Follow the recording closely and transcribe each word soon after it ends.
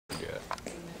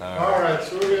All right,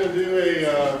 so we're going to do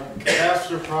a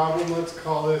capacitor problem. Let's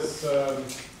call this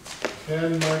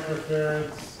 10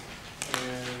 microfarads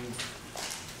and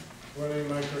 20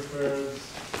 microfarads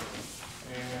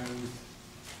and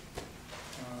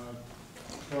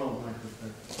 12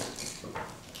 microfarads.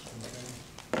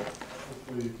 Okay.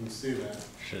 Hopefully you can see that.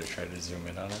 Should have tried to zoom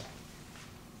in on it.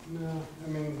 No, I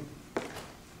mean,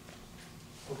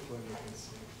 hopefully you can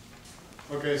see.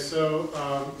 Okay, so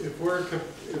if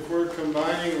we're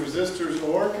combining resistors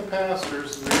or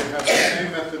capacitors, we're going to have the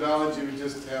same methodology. We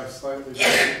just have slightly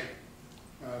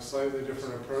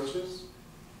different approaches.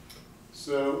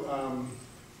 So,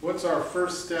 what's our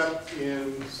first step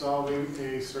in solving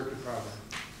a circuit problem?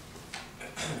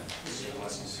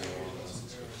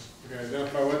 Okay,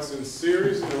 identify what's in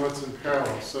series and what's in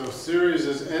parallel. So, series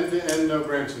is end-to-end, no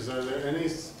branches. Are there any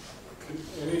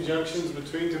junctions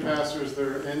between capacitors that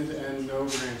are end-to-end, no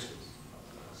branches?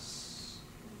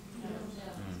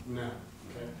 No.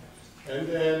 Okay.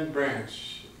 End-to-end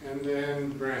branch.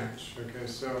 End-to-end branch. Okay,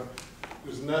 so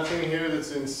there's nothing here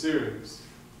that's in series.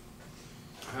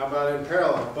 How about in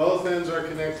parallel? Both ends are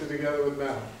connected together with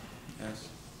metal. Yes.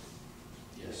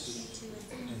 Yes.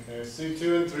 Okay,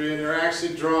 C2 and 3, and they're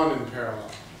actually drawn in parallel.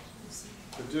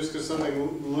 But just because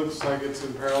something looks like it's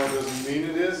in parallel doesn't mean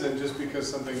it is, and just because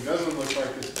something doesn't look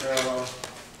like it's parallel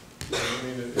doesn't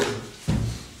mean it isn't.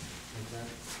 Okay.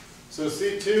 So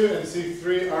C2 and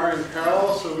C3 are in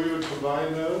parallel, so we would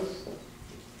combine those.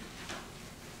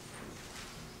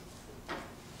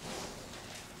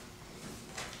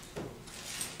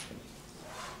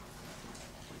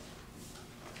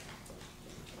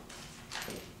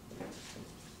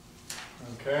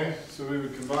 Okay, so we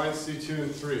would combine C2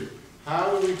 and 3.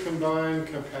 How do we combine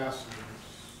capacitors?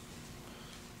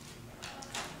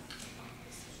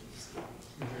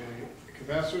 Okay.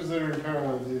 Capacitors that are in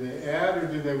parallel, do they add or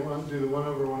do they do the 1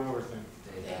 over 1 over thing?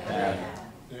 They add.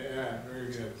 They add, very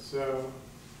good. So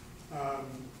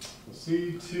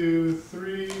C2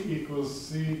 3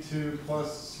 equals C2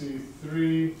 plus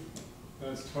C3.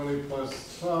 That's 20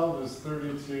 plus 12 is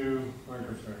 32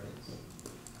 microfarads.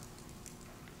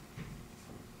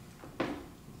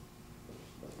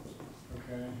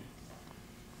 Okay.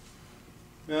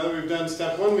 Now that we've done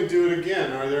step 1, we do it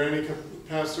again. Are there any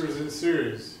capacitors in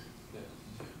series?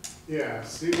 Yeah,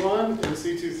 C1 and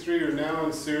C2, 3 are now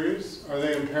in series. Are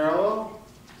they in parallel?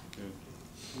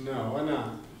 No, why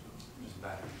not? There's a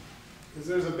battery. Because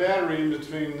there's a battery in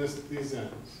between these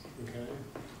ends. Okay?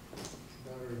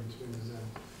 Battery between these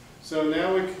ends. So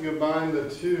now we can combine the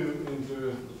two into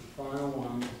the final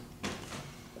one.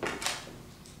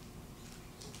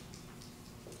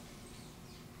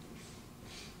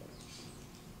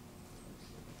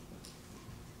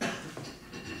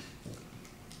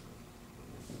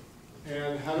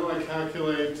 And how do I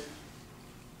calculate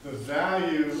the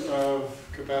value of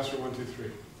capacitor 1, 2,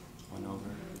 3? 1 over.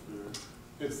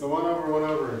 It's the 1 over 1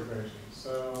 over equation.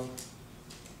 So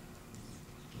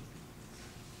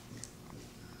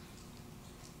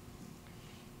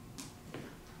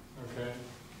okay.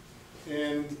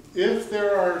 And if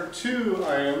there are 2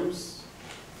 items,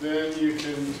 then you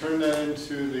can turn that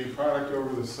into the product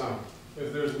over the sum.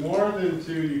 If there's more than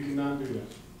 2, you cannot do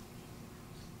that.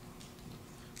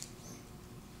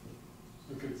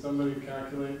 So could somebody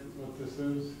calculate what this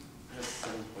is? That's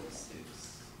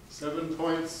 7.6.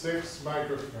 7.6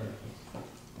 microfarads.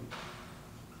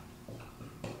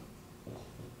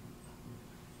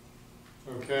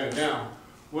 Okay, now,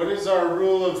 what is our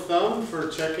rule of thumb for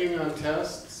checking on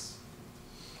tests?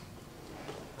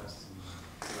 Less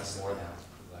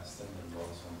than the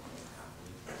lowest one.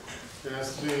 It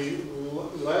has to be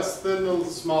less than the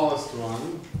smallest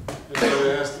one, and so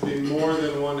it has to be more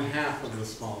than 1/2 of the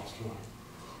smallest one.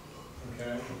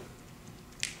 Okay?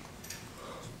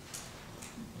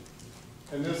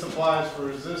 And this applies for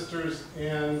resistors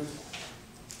and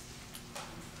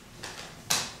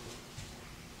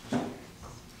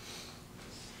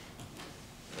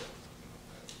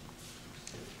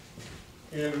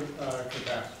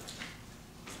capacitors.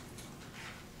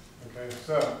 Okay,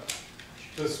 so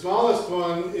the smallest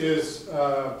one is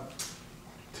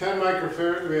 10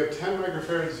 microfarads. We have 10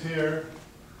 microfarads here.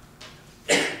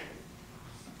 10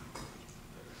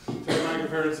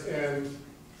 microfarads and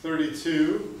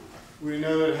 32. We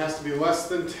know that it has to be less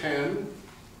than 10,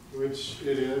 which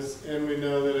it is, and we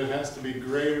know that it has to be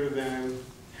greater than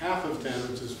 1/2 of 10,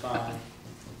 which is 5.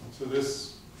 So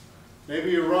this,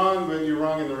 maybe you're wrong, but you're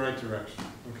wrong in the right direction.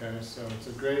 Okay, so it's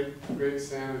a great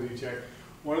sanity check.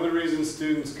 One of the reasons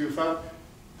students goof up,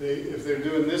 if they're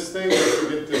doing this thing, they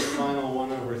forget this final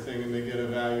 1 over thing, and they get a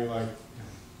value like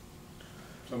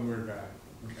some weird value.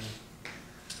 Okay.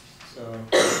 So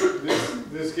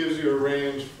this gives you a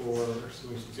range for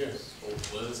solutions. Yes.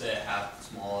 What does it say half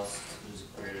smallest is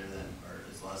greater than or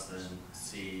is less than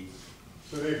C?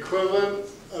 So the equivalent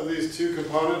of these two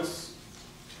components,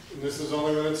 and this is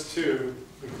only when it's two,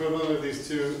 the equivalent of these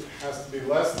two has to be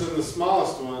less than the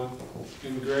smallest one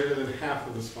and greater than half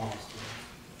of the smallest one.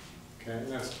 Okay, and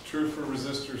that's true for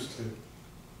resistors too.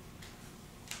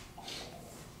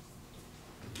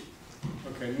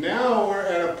 Okay, now we're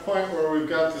at a point where we've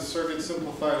got the circuit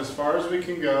simplified as far as we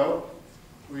can go.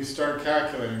 We start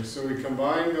calculating. So we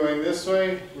combine going this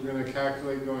way, we're going to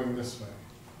calculate going this way.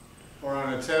 Or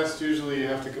on a test, usually you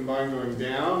have to combine going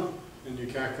down, and you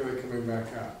calculate coming back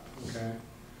up. Okay.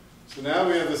 So now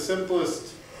we have the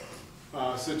simplest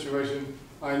situation.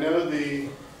 I know the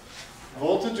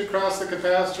voltage across the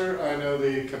capacitor. I know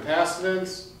the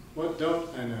capacitance. What don't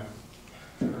I know?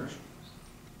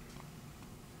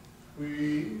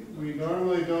 We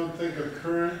normally don't think of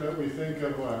current, but we think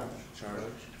of what? Charge.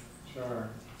 Charge.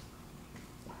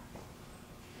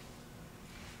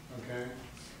 Okay.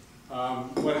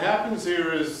 What happens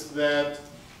here is that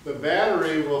the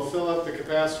battery will fill up the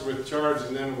capacitor with charge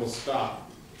and then it will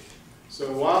stop.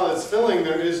 So while it's filling,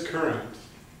 there is current.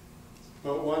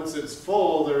 But once it's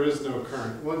full, there is no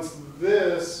current. Once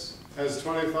this has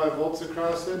 25 volts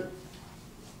across it,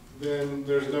 then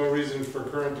there's no reason for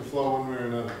current to flow one way or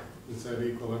another. It's at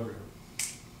equilibrium.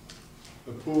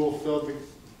 The pool filled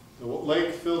the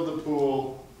lake filled the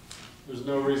pool. There's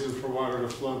no reason for water to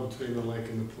flow between the lake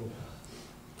and the pool.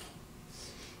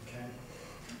 Okay.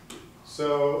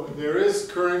 So there is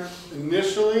current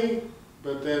initially,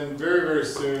 but then very, very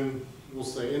soon, we'll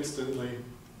say instantly,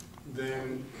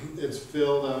 then it's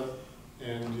filled up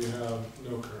and you have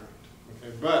no current.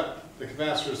 Okay. But the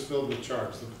capacitor is filled with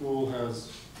charge. The pool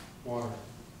has water.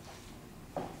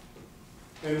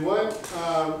 And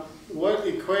what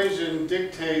equation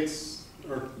dictates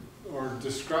or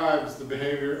describes the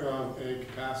behavior of a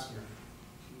capacitor?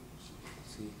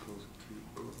 C equals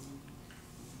Q.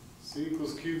 C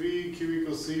equals QV, Q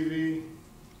equals CV,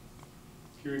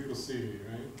 Q equals CV,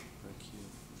 right? Or Q.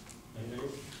 I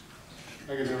think.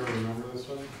 I can never remember this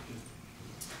one.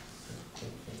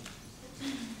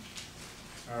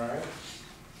 All right.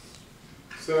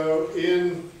 So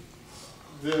in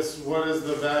this, what is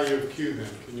the value of Q then?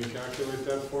 Can you calculate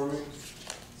that for me?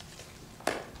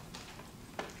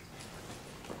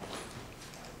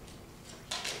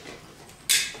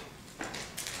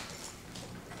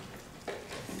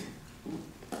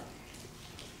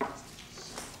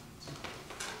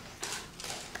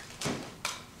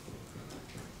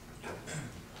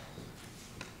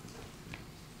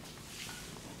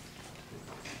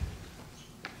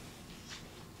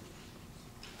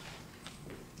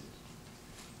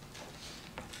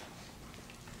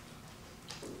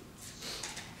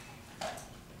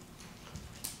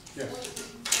 Yes.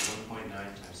 1.9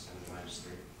 times 10 to the minus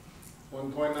 3.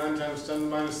 1.9 times 10 to the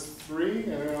minus 3.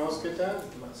 Anyone else get that?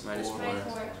 Minus 4. Minus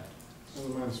 4. 10 to the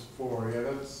minus 4. Yeah,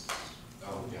 that's.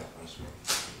 Oh, yeah, minus 4.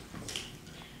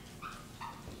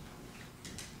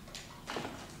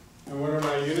 And what are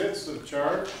my units of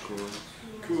charge? Cool.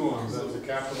 Coulombs. That's a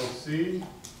capital C.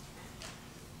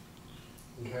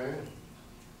 Okay.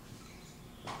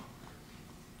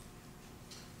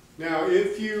 Now,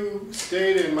 if you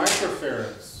stayed in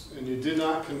microfarads and you did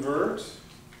not convert,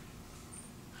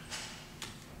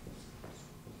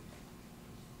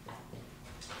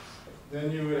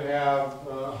 then you would have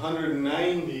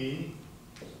 190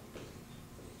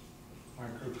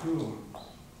 microcoulombs.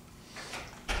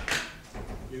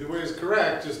 Either way is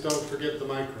correct, just don't forget the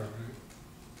micro, right?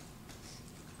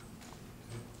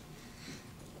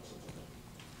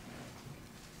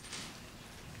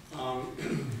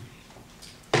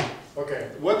 Okay,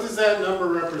 what does that number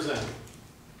represent?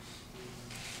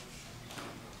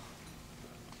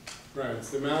 Right, it's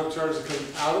the amount of charge that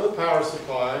comes out of the power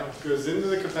supply, goes into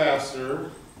the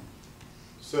capacitor.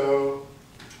 So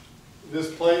this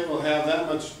plate will have that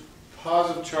much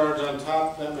positive charge on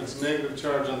top, that much negative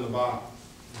charge on the bottom.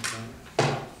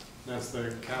 Okay? That's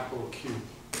the capital Q.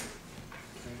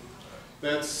 Okay?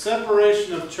 That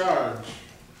separation of charge.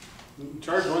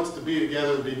 Charge wants to be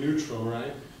together to be neutral,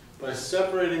 right? By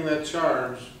separating that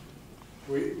charge,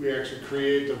 we actually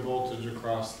create the voltage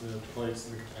across the plates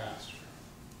of the capacitor.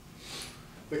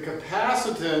 The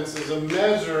capacitance is a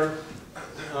measure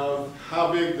of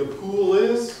how big the pool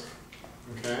is.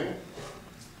 Okay?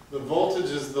 The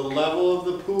voltage is the level of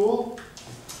the pool.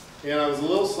 And I was a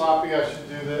little sloppy, I should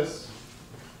do this.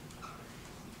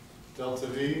 Delta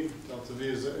V. Delta V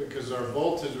is, because our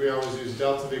voltage, we always use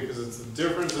delta V because it's the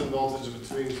difference in voltage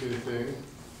between two things.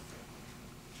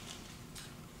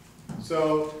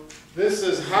 So This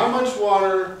is how much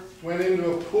water went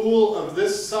into a pool of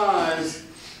this size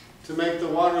to make the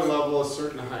water level a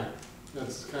certain height.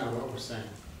 That's kind of what we're saying.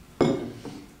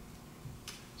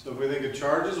 So if we think a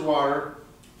charge is water,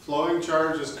 flowing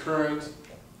charge is current,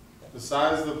 the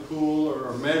size of the pool, or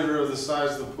a measure of the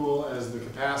size of the pool as the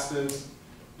capacitance,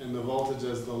 and the voltage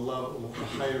as the level, the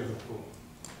height of the pool.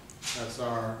 That's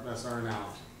our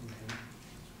analogy. Okay.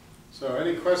 So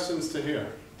any questions to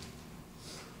here?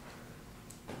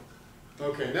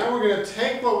 Okay, now we're going to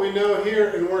take what we know here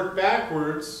and work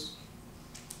backwards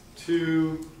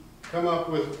to come up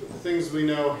with things we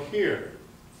know here.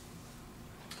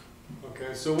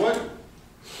 Okay, so what,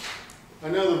 I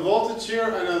know the voltage here, I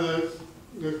know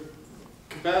the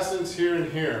capacitance here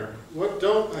and here. What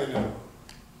don't I know?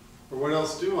 Or what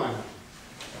else do I know?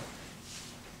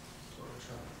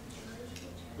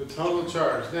 The total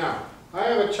charge. Now, I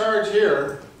have a charge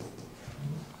here.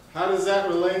 How does that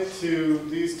relate to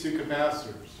these two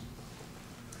capacitors?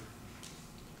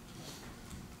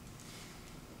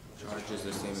 Charge is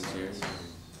the same in series.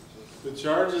 The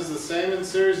charge is the same in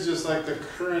series, just like the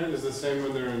current is the same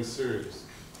when they're in series.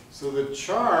 So the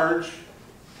charge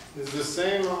is the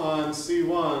same on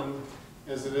C1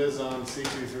 as it is on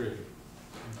C23. Okay.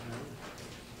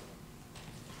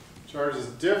 Charge is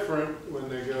different when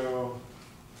they go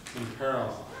in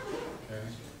parallel. Okay.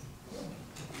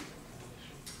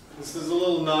 This is a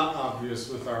little not obvious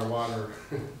with our water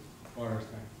thing.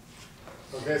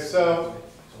 Okay, so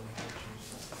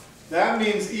that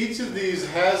means each of these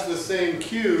has the same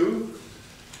Q.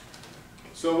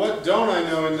 So what don't I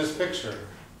know in this picture?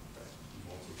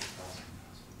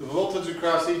 The voltage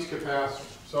across each capacitor.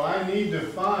 So I need to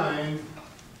find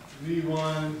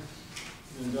V1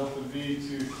 and delta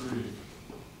V23.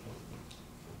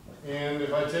 And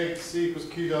if I take C equals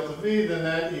Q delta V, then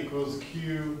that equals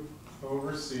Q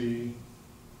over C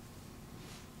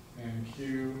and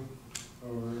Q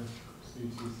over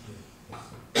C23.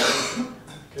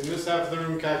 Can this half of the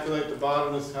room calculate the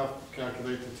bottom, this half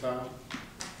calculate the top?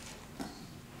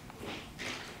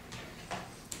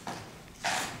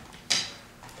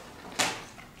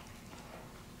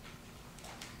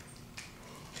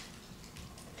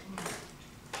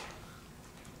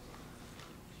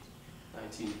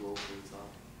 Volts on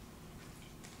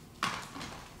top.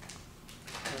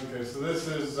 Okay, so this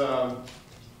is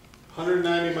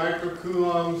 190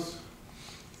 microcoulombs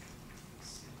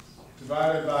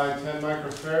divided by 10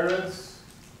 microfarads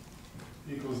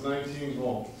equals 19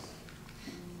 volts.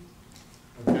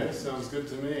 Okay, sounds good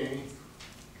to me.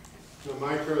 The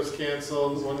micros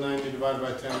cancel, 190 divided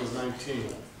by 10 is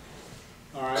 19.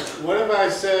 All right, what have I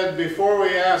said before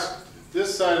we asked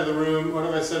this side of the room? What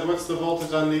have I said? What's the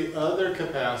voltage on the other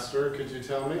capacitor? Could you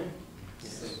tell me?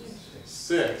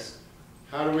 6.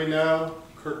 How do we know?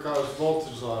 Kirchhoff's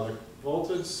voltage law. The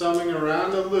voltage summing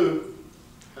around a loop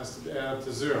has to add up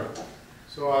to 0.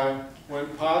 So I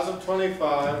went positive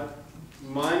 25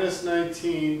 minus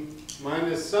 19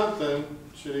 minus something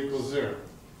should equal 0.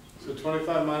 So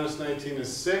 25 minus 19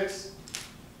 is 6.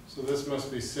 So this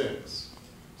must be 6.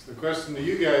 So the question to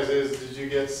you guys is, did you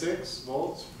get 6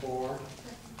 volts for?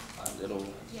 A little.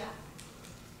 Yeah.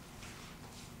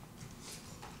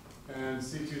 And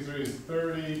C23 is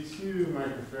 32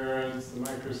 microfarads. The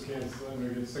micros cancel and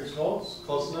we get 6 volts.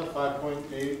 Close enough?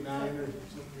 5.89 or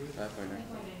something? 5.9.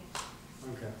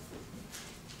 Okay.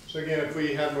 So again, if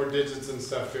we had more digits and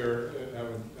stuff here, that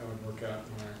would work out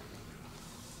more.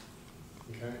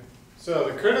 Okay. So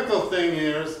the critical thing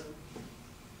here is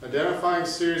identifying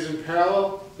series and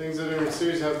parallel. Things that are in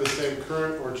series have the same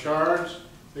current or charge.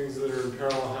 Things that are in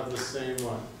parallel have the same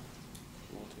what?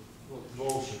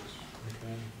 Voltage.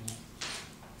 Okay.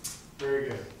 Very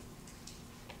good.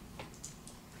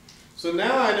 So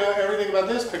now I know everything about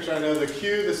this picture. I know the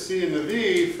Q, the C, and the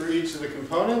V for each of the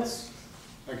components.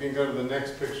 I can go to the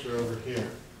next picture over here.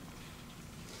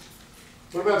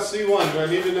 What about C1? Do I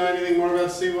need to know anything more about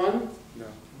C1? No.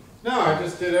 No, I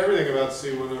just did everything about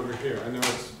C1 over here. I know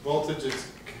its voltage, its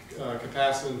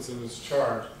capacitance, and its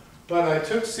charge. But I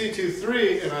took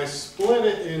C23 and I split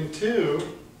it into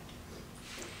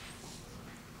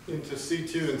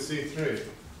C2 and C3.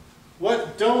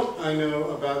 What don't I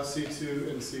know about C2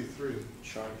 and C3?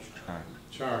 Charge.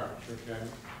 Charge, okay.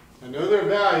 I know their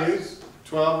values,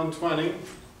 12 and 20.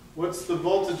 What's the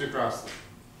voltage across them?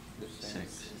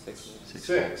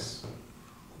 6.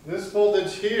 This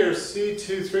voltage here,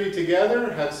 C23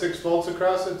 together, had 6 volts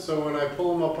across it, so when I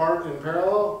pull them apart in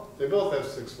parallel, they both have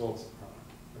 6 volts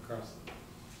across them.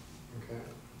 Okay.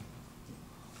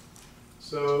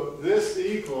 So this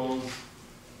equals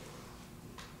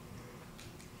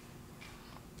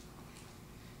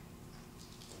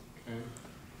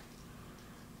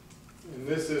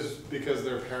This is because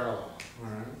they're parallel, all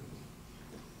right?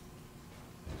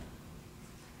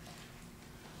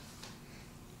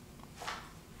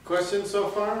 Questions so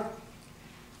far?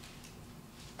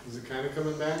 Is it kind of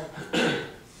coming back? A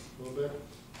little bit?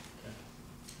 Okay.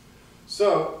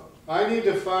 So, I need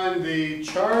to find the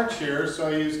charge here, so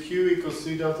I use Q equals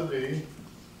C delta V.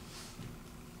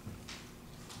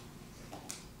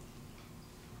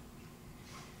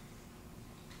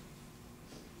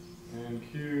 And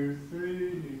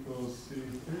Q3 equals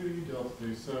C3 delta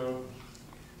V.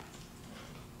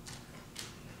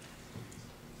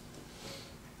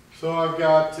 So I've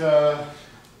got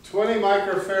 20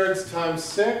 microfarads times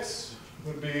 6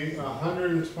 would be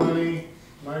 120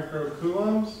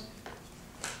 microcoulombs.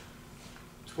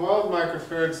 12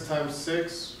 microfarads times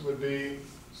 6 would be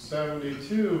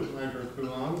 72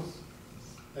 microcoulombs.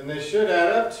 And they should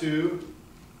add up to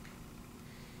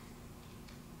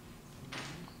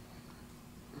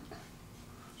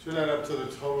the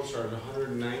total charge,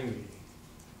 190.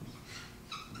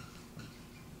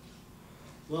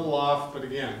 A little off, but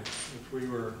again, if we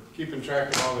were keeping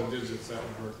track of all the digits, that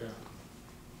would work out.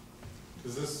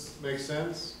 Does this make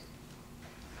sense?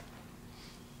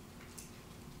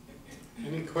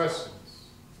 Any questions?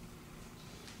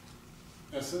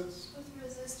 Essence? With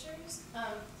resistors,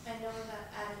 I know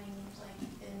that adding like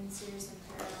in series and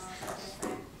parallel are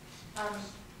different.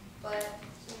 But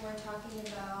when we're talking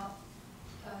about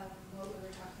what we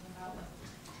were talking about with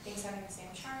things having the same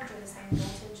charge or the same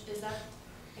voltage, is that,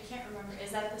 I can't remember,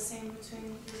 is that the same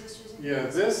between resistors and Yeah,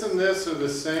 capacitors? this and this are the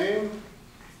same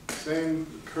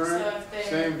current, So if they're-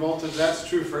 same voltage. That's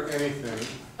true for anything.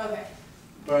 Okay,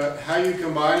 But how you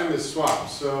combine them is swap.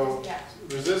 So yeah,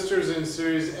 resistors in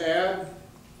series add,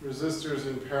 resistors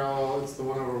in parallel, it's the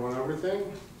 1/1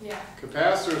 thing. yeah,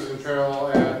 Capacitors in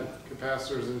parallel add,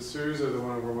 capacitors in series are the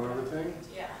 1/1 thing.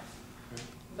 yeah. Okay.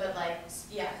 But like,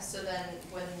 yeah, so then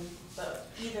but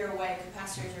either way,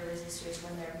 capacitors or resistors,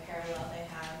 when they're parallel, they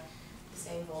have the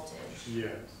same voltage.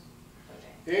 Yes.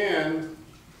 Okay. And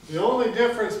the only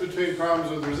difference between problems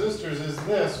with resistors is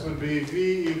this would be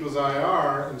V equals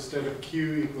IR instead of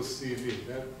Q equals CV.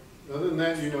 Other than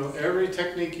that, you know, every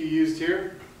technique you used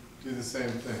here, do the same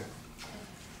thing.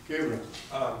 Gabriel?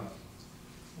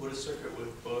 Would a circuit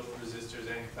with both resistors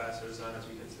and capacitors on it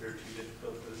be considered too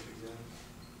difficult for this exam?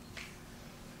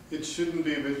 It shouldn't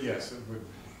be, but yes, it would be.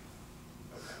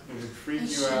 It would freak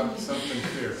you out something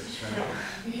fierce, right?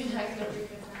 You're not gonna freak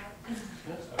us out.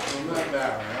 Well, not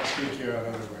that way, I'll freak you out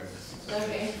other ways.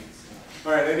 Okay.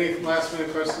 All right, any last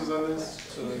minute questions on this?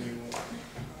 So then you won't. Is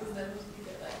that what you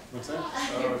did, like? What's that?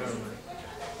 Oh, never mind.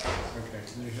 Okay,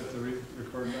 can you hit the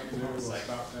record button there? We'll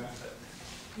stop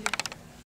that.